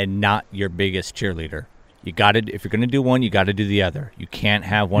and not your biggest cheerleader. You got to, if you're going to do one, you got to do the other. You can't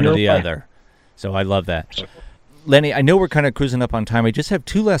have one or the other. So I love that. Lenny, I know we're kind of cruising up on time. I just have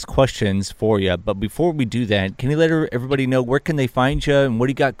 2 last questions for you. But before we do that, can you let everybody know where can they find you and what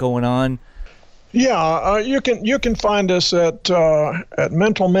do you got going on? Yeah, you can find us at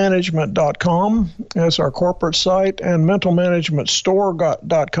mentalmanagement.com as our corporate site, and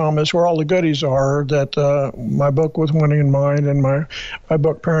mentalmanagementstore.com is where all the goodies are. That my book with Winning in Mind, and my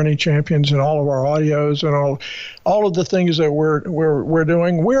book Parenting Champions, and all of our audios, and all of the things that we're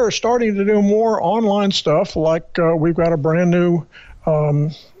doing. We're starting to do more online stuff. Like we've got a brand new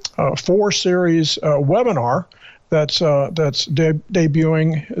 4-series webinar that's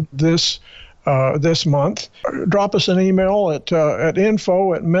debuting this month. Drop us an email at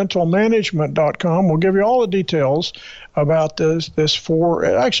info@mentalmanagement.com. We'll give you all the details about this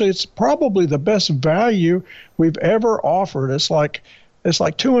actually, it's probably the best value we've ever offered. It's like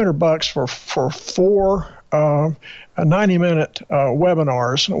 $200 for 4 90-minute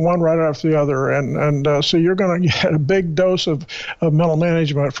webinars, one right after the other, and so you're going to get a big dose of mental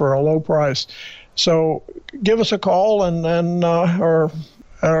management for a low price. So give us a call or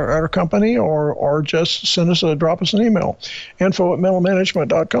our company, or just drop us an email,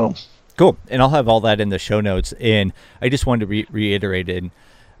 info@mentalmanagement.com. Cool. And I'll have all that in the show notes. And I just wanted to reiterate, and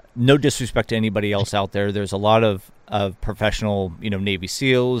no disrespect to anybody else out there, there's a lot of professional, Navy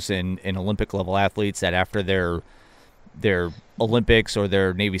SEALs and Olympic level athletes that after their Olympics or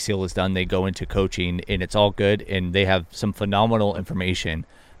their Navy SEAL is done, they go into coaching, and it's all good, and they have some phenomenal information.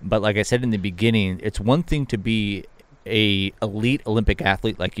 But like I said in the beginning, it's one thing to be a elite Olympic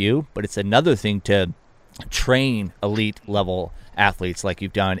athlete like you, but it's another thing to train elite level athletes like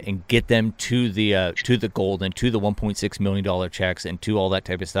you've done and get them to the gold and to the $1.6 million checks and to all that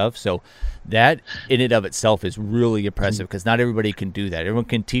type of stuff. So that in and of itself is really impressive, because not everybody can do that. Everyone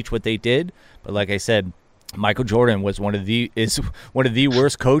can teach what they did, but like I said, Michael Jordan is one of the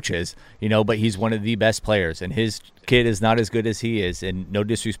worst coaches, but he's one of the best players, and his kid is not as good as he is. And no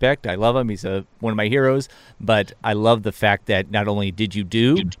disrespect, I love him. He's one of my heroes, but I love the fact that not only did you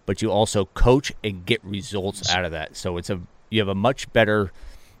do, but you also coach and get results out of that. So you have a much better,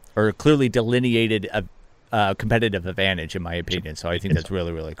 or clearly delineated competitive advantage, in my opinion. So I think that's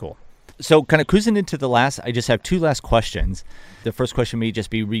really, really cool. So kind of cruising into I just have 2 last questions. The first question may just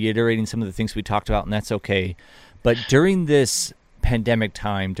be reiterating some of the things we talked about, and that's okay. But during this pandemic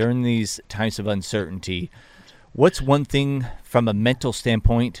time, during these times of uncertainty, what's one thing from a mental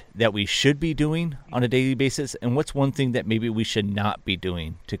standpoint that we should be doing on a daily basis, and what's one thing that maybe we should not be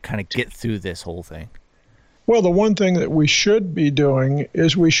doing to kind of get through this whole thing? Well, the one thing that we should be doing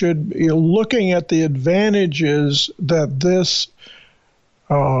is we should be looking at the advantages that this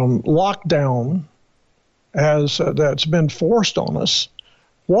lockdown as that's been forced on us.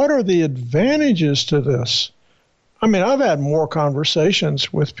 What are the advantages to this? I mean, I've had more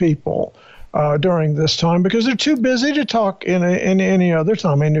conversations with people during this time because they're too busy to talk in any other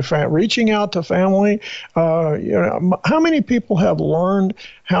time. I mean, reaching out to family, how many people have learned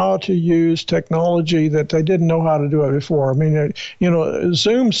how to use technology that they didn't know how to do it before? I mean,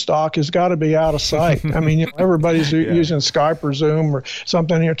 Zoom stock has got to be out of sight. I mean, everybody's using Skype or Zoom or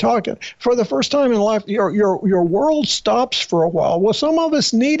something, and you're talking. For the first time in life, your world stops for a while. Well, some of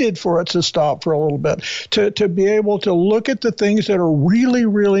us needed for it to stop for a little bit, to be able to look at the things that are really,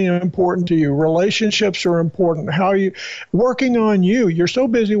 really important to you. Relationships are important. How you working on you? You're so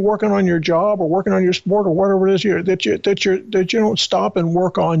busy working on your job or working on your sport or whatever it is that you don't stop and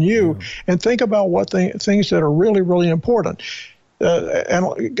work on you and think about what things that are really, really important. Second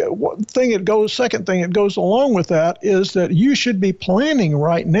thing that goes along with that is that you should be planning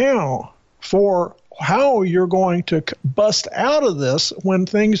right now for how you're going to bust out of this when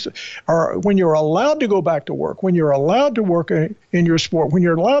you're allowed to go back to work, when you're allowed to work in your sport, when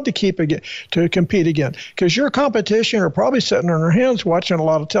you're allowed to compete again. Because your competition are probably sitting on their hands watching a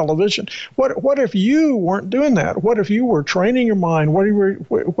lot of television. What if you weren't doing that? What if you were training your mind? What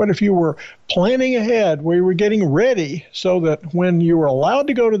if you were planning ahead, where you were getting ready so that when you were allowed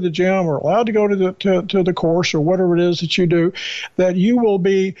to go to the gym or allowed to go to the course or whatever it is that you do, that you will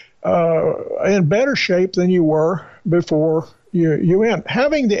be in better shape than you were before you went.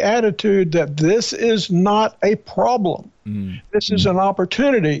 Having the attitude that this is not a problem, this is an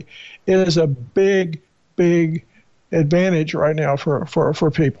opportunity, is a big, big advantage right now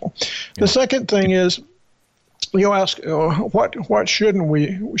for people. Yeah. The second thing is, you ask, what shouldn't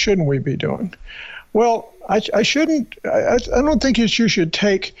we be doing? Well, I don't think you should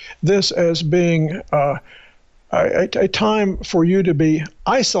take this as being a time for you to be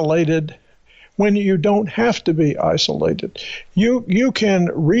isolated when you don't have to be isolated. You can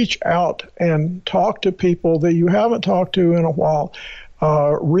reach out and talk to people that you haven't talked to in a while,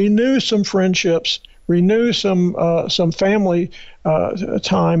 renew some friendships, renew some family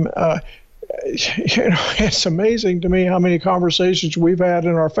time. It's amazing to me how many conversations we've had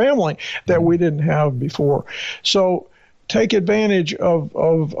in our family that we didn't have before. So take advantage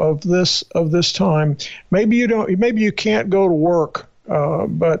of this time. Maybe you can't go to work,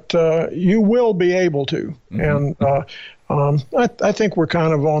 but you will be able to. And I think we're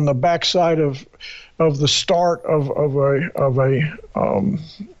kind of on the backside of the start of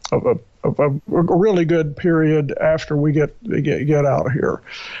a really good period after we get out of here.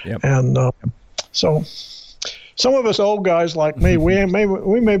 Yep. And so some of us old guys like me, we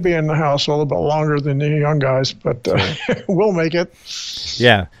may be in the house a little bit longer than the young guys, but we'll make it.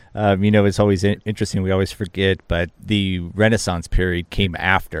 Yeah. It's always interesting. We always forget, but the Renaissance period came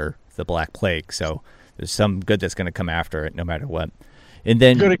after the Black Plague. So there's some good that's going to come after it no matter what. And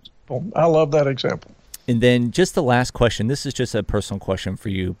then good example. I love that example. And then just the last question. This is just a personal question for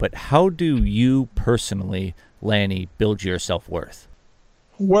you, but how do you personally, Lanny, build your self-worth?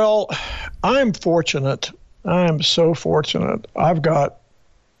 Well, I'm fortunate. I am so fortunate. I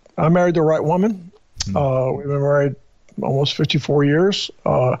married the right woman. We've been married almost 54 years.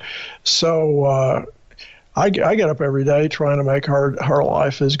 So I get up every day trying to make her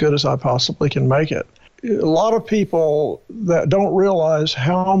life as good as I possibly can make it. A lot of people that don't realize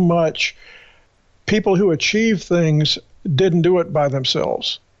how much people who achieve things didn't do it by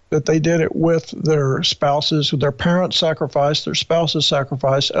themselves, that they did it with their spouses, with their parents sacrificed, their spouses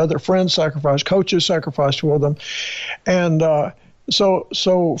sacrificed, other friends sacrificed, coaches sacrificed for them. And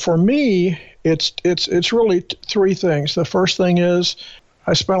so for me, it's really three things. The first thing is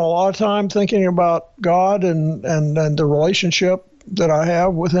I spent a lot of time thinking about God and the relationship that I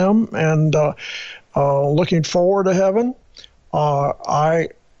have with him, and looking forward to heaven.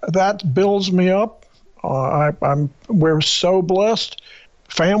 That builds me up. We're so blessed.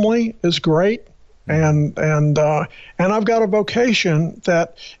 Family is great, and I've got a vocation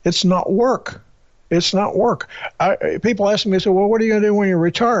that it's not work. It's not work. People ask me, well, what are you going to do when you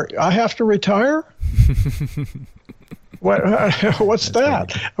retire? I have to retire? What's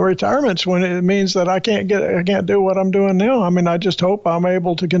that? Retirement's when it means that I can't do what I'm doing now. I mean, I just hope I'm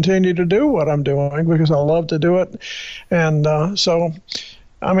able to continue to do what I'm doing because I love to do it, and so,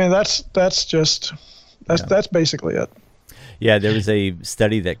 I mean, that's basically it. Yeah, there was a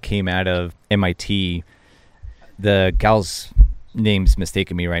study that came out of MIT. The gal's name's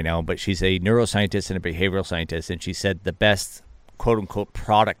mistaken me right now, but she's a neuroscientist and a behavioral scientist, and she said the best quote-unquote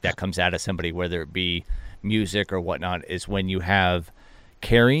product that comes out of somebody, whether it be music or whatnot, is when you have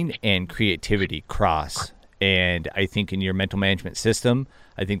caring and creativity cross And I think in your mental management system,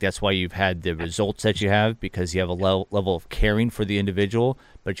 I think that's why you've had the results that you have, because you have a level of caring for the individual,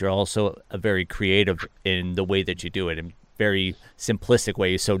 but you're also a very creative in the way that you do it, in very simplistic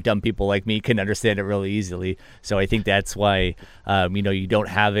way, so dumb people like me can understand it really easily. So I think that's why, you don't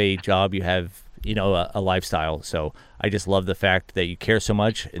have a job, you have a lifestyle. So I just love the fact that you care so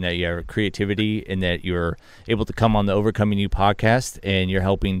much, and that you have creativity, and that you're able to come on the Overcoming You podcast, and you're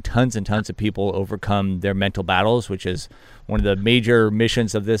helping tons and tons of people overcome their mental battles, which is one of the major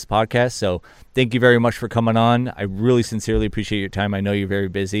missions of this podcast. So thank you very much for coming on. I really sincerely appreciate your time. I know you're very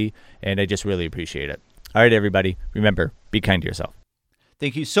busy, and I just really appreciate it. All right, everybody, remember, be kind to yourself.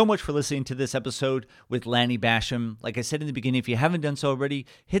 Thank you so much for listening to this episode with Lanny Bassham. Like I said in the beginning, if you haven't done so already,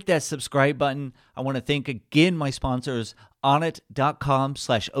 hit that subscribe button. I want to thank again my sponsors,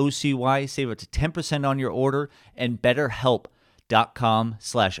 Onnit.com/OCY. Save up to 10% on your order, and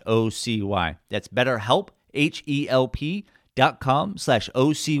BetterHelp.com/OCY. That's BetterHelp,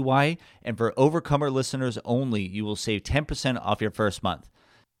 HELP.com/OCY. And for Overcomer listeners only, you will save 10% off your first month.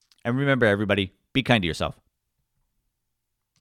 And remember, everybody, be kind to yourself.